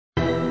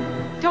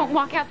Don't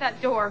walk out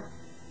that door.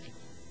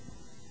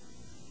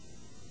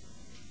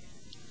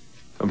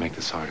 Don't make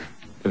this harder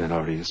than it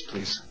already is,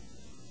 please.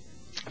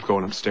 I'm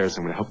going upstairs.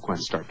 I'm going to help Gwen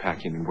start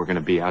packing, and we're going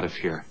to be out of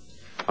here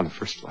on the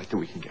first flight that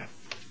we can get.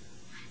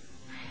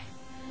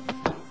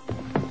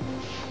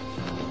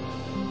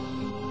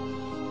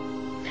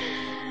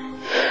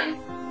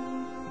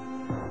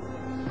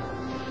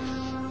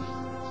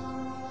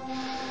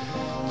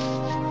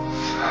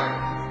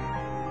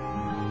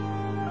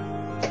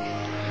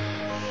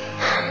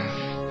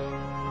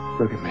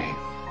 Look at me.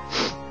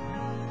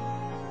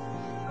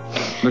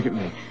 Look at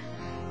me.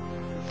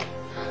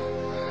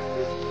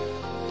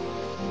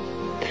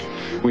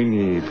 We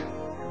need to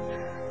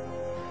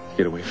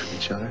get away from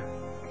each other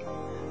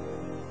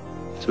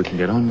so we can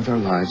get on with our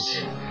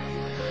lives.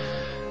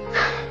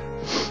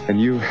 And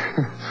you're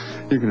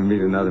gonna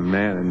meet another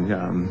man,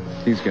 and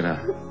he's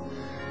gonna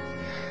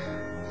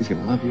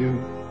love you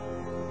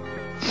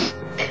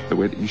the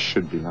way that you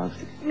should be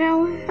loved.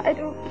 No, I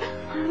don't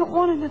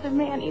want another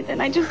man, Ethan.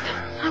 I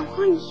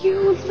want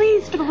you.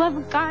 Please, for the love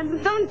of God,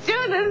 don't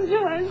do this to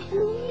us.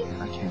 Please.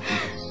 I can't do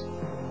this.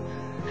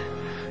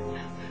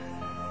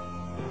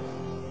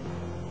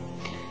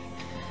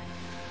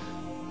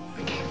 I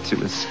can't do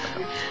this.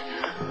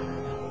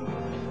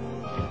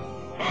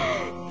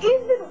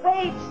 Ethan,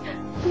 wait.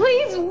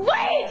 Please,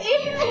 wait.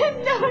 Ethan,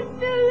 don't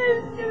do